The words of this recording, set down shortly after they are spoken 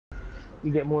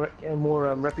You get more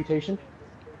reputation.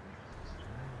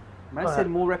 Man said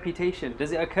more reputation.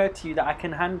 Does it occur to you that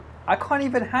I can't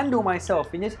even handle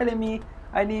myself, and you're telling me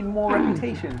I need more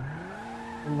reputation?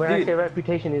 When I Dude, say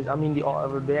reputation is, I mean the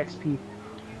XP.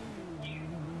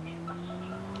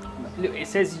 look, it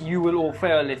says you will all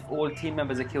fail if all team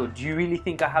members are killed. Do you really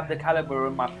think I have the caliber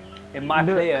in my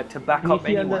Look, player to back can you up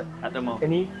see on the? anyone at the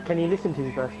moment? Can you listen to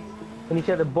me first? Can you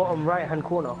see at the bottom right hand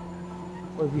corner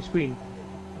of your screen?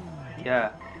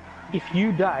 Yeah, If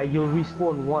you die, you'll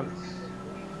respawn once.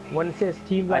 When it says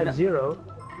team I life know. 0,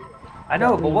 I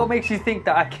know, that but what means makes you think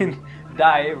that I can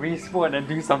die, respawn, and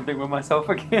do something with myself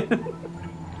again?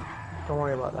 don't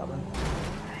worry about that, man.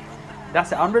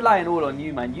 That's it. I'm relying all on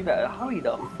you, man. You better hurry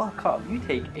the fuck up. You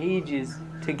take ages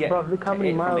to get Bro, look how many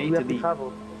from miles A we to have to B.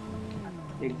 travel.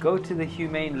 You go to the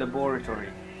humane laboratory.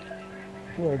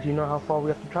 Yeah, do you know how far we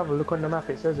have to travel? Look on the map,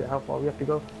 it says it, how far we have to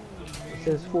go. It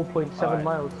says 4.7 Alright.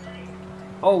 miles.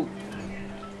 Oh,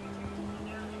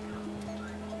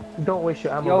 Don't waste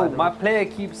your ammo, yo, by the my way. player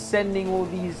keeps sending all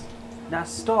these. Now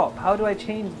stop. How do I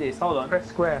change this? Hold on. Press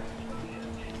square.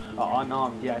 Oh,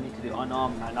 unarmed. Yeah, I need to do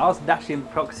unarmed, man. I was dashing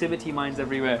proximity mines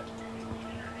everywhere.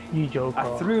 You joke.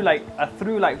 I threw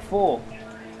like 4.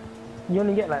 You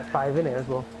only get like 5 in it as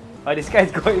well. Oh, this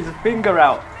guy's got his finger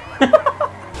out.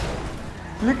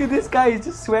 Look at this guy. He's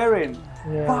just swearing.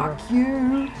 Yeah. Fuck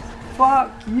you.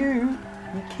 Fuck you.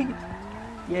 You can't.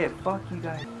 Yeah, fuck you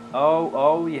guys.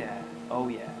 Oh yeah. Oh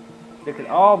yeah. Look at,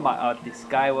 oh my, this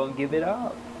guy won't give it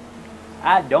up.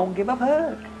 I don't give a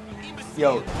fuck.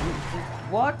 Yo,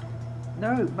 what?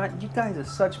 No, man, you guys are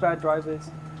such bad drivers.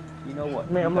 You know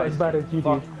what? Man, I'm not as bad as you,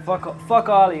 dude. Fuck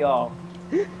all of y'all.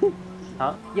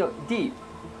 Huh? Yo, Deep.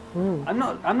 Mm.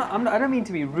 I don't mean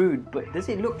to be rude, but does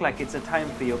it look like it's a time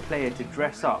for your player to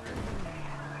dress up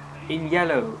in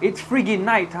yellow? It's friggin'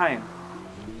 night time.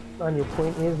 And your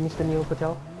point is, Mr. Neil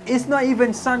Patel? It's not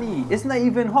even sunny. It's not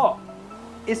even hot.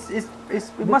 It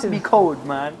must be cold,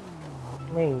 man.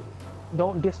 Mate,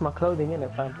 don't diss my clothing in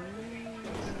it, fam.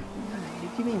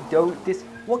 What do you mean don't this?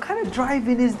 What kind of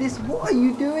driving is this? What are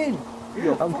you doing?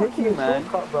 Yo, I'm fuck taking you, a man.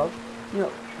 shortcut, bro.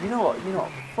 You know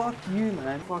what? Fuck you,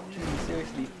 man. Fuck you.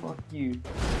 Seriously, fuck you.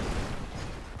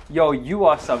 Yo, you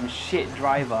are some shit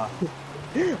driver.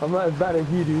 I'm not as bad as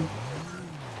you, dude.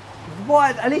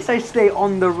 What? At least I stay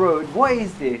on the road. What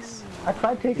is this? I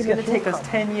tried taking It's gonna take us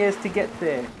 10 years to get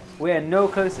there. We're no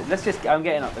closer. I'm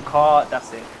getting out the car.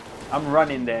 That's it. I'm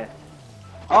running there.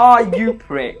 Oh, you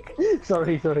prick.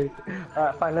 Sorry.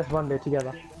 Alright, fine, let's run there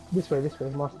together. This way,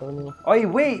 master. Anyway. Oh,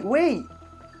 wait.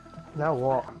 Now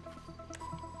what?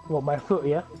 What, by foot,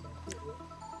 yeah?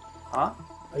 Huh?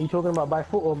 Are you talking about by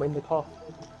foot or in the car?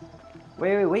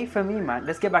 Wait for me, man.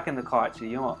 Let's get back in the car, actually.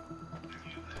 You know what?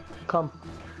 Come.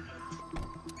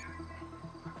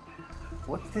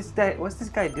 What's this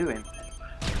guy doing?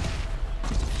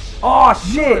 Oh,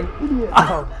 shit! Idiot,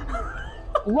 bro.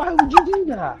 Why would you do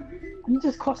that? You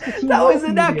just cost the team That life. was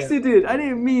an idiot. accident. I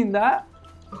didn't mean that.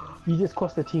 You just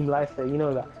cost the team life there, you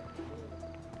know that.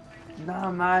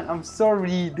 Nah, man. I'm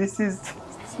sorry.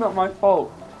 It's not my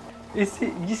fault.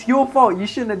 It's your fault. You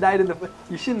shouldn't have died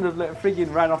you shouldn't have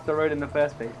friggin' ran off the road in the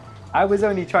first place. I was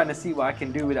only trying to see what I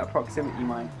can do with that proximity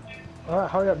mine. Alright,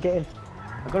 hurry up, get in.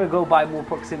 I gotta go buy more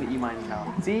proximity mines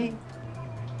now. See?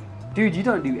 Dude, you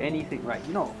don't do anything right.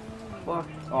 You know. Fuck.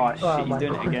 Oh shit, Oh, he's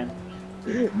doing God. it again.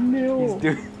 No.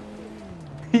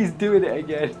 He's doing it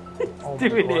again. Oh He's my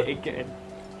doing God. it again.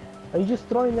 Are you just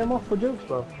throwing them off for jokes,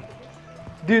 bro?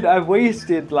 Dude, I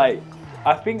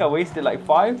think I wasted like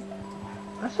 5.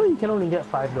 I saw you can only get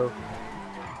 5 though.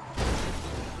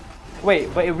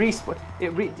 Wait, but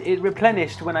it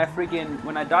replenished when I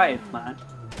died, man.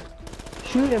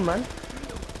 Shoot him, man.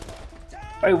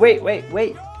 Oh, wait.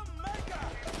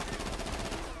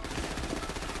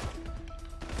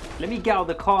 Let me get out of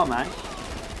the car, man.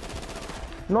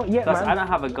 Not yet, Plus, man. I don't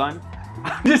have a gun.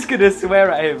 I'm just gonna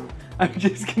swear at him.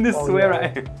 Swear yeah.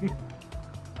 at him.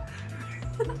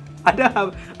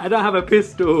 I don't have a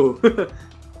pistol.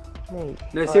 Mate.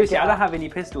 No, seriously, I don't have any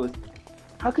pistols.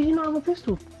 How could you not have a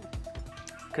pistol?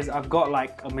 Because I've got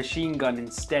like a machine gun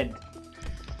instead.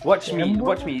 Watch me.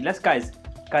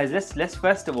 Guys, let's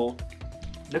first of all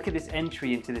look at this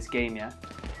entry into this game, yeah?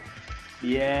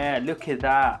 Yeah, look at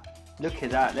that.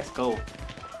 Let's go.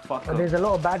 Fuck up. There's a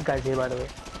lot of bad guys here, by the way.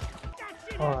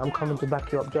 Oh, I'm coming to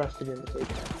back you up just again.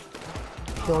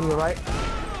 You're on your right.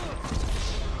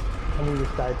 And you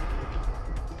just died.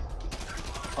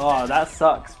 Oh, that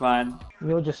sucks, man.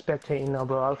 You're just spectating now,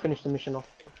 bro. I'll finish the mission off.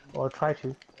 Or I'll try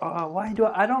to. Oh, why do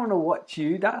I don't want to watch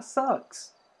you? That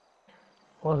sucks.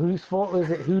 Well, whose fault was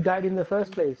it? Who died in the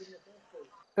first place?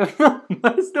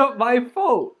 That's not my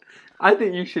fault. I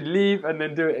think you should leave and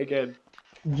then do it again.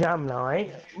 Jam now, eh?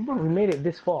 Bro, we made it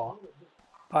this far.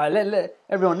 Alright,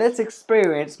 everyone, let's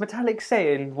experience Metallic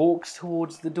Saiyan walks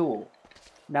towards the door.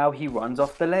 Now he runs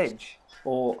off the ledge,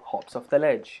 or hops off the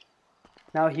ledge.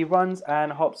 Now he runs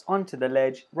and hops onto the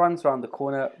ledge, runs around the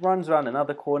corner, runs around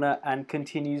another corner, and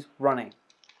continues running.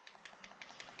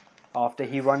 After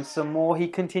he runs some more, he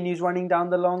continues running down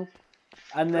the long,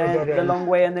 and then the long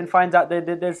way, and then finds out that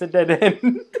there's a dead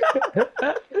end.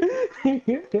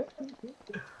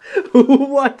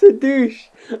 What a douche!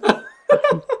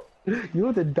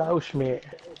 You're the douche, mate.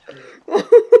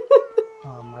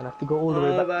 Oh man, I have to go all the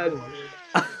way back.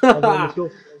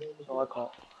 No, I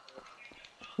can't.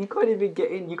 You can't even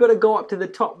get in. You gotta go up to the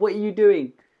top. What are you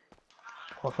doing?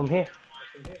 What, from here?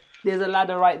 There's a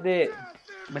ladder right there.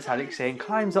 Metallic Saiyan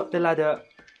climbs up the ladder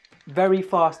very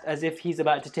fast as if he's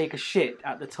about to take a shit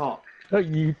at the top.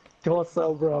 You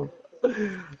torso, bro.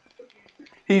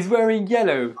 He's wearing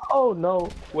yellow. Oh no.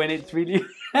 When it's really...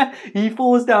 He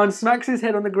falls down, smacks his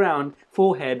head on the ground,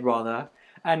 forehead rather,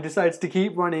 and decides to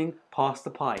keep running past the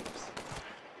pipes.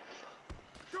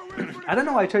 I don't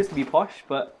know why I chose to be posh,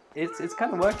 but it's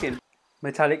kind of working.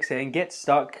 Metallic Saiyan gets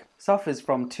stuck, suffers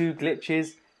from 2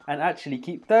 glitches, and actually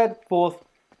fourth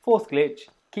glitch,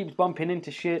 keeps bumping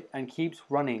into shit and keeps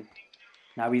running.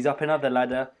 Now he's up another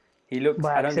ladder. He looks,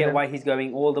 I don't get why he's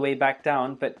going all the way back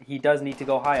down, but he does need to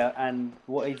go higher, and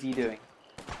what is he doing?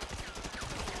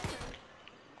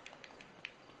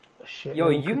 Shit, Yo,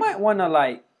 you might wanna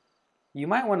like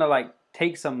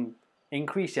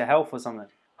increase your health or something.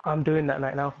 I'm doing that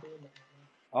right now.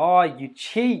 Oh, you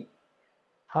cheat!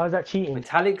 How is that cheating?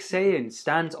 Metallic Saiyan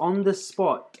stands on the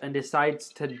spot and decides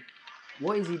to...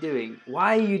 What is he doing?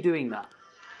 Why are you doing that?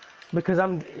 Because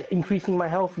I'm increasing my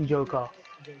health, you joker.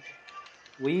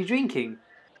 Were you drinking?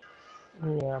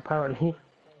 Yeah, apparently.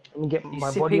 Let me get You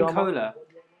my body sipping armor. cola.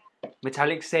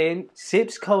 Metallic Saiyan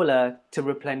sips cola to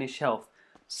replenish health.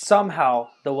 Somehow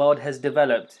the world has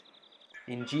developed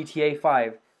in GTA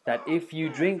 5 that if you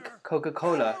drink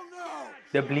Coca-Cola,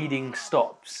 the bleeding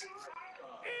stops.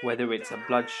 Whether it's a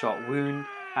bloodshot wound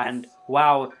and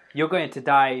wow, you're going to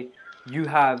die, you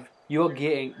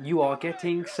are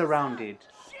getting surrounded.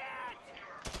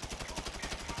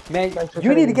 Man,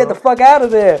 you need to get the fuck out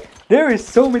of there. There is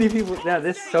so many people. Yeah,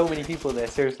 there's so many people there.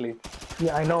 Seriously.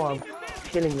 Yeah, I know. I'm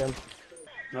killing them.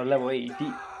 No, level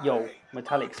 80. Yo,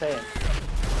 Metallic Saiyan.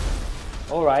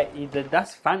 Alright,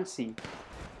 that's fancy.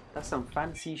 That's some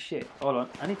fancy shit. Hold on,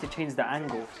 I need to change the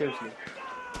angle. Seriously.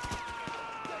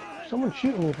 Someone's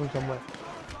shooting me from somewhere.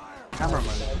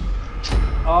 Cameraman.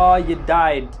 Oh, you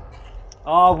died.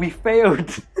 Oh, we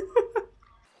failed.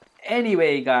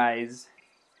 Anyway, guys.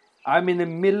 I'm in the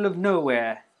middle of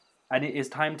nowhere. And it is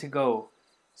time to go.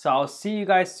 So I'll see you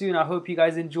guys soon. I hope you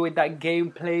guys enjoyed that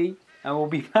gameplay. And we'll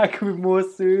be back with more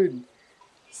soon.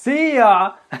 See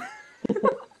ya!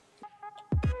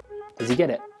 Does he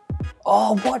get it?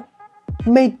 Oh, what?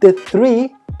 Made the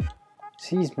 3?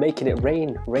 She's making it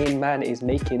rain. Rain Man is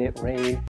making it rain.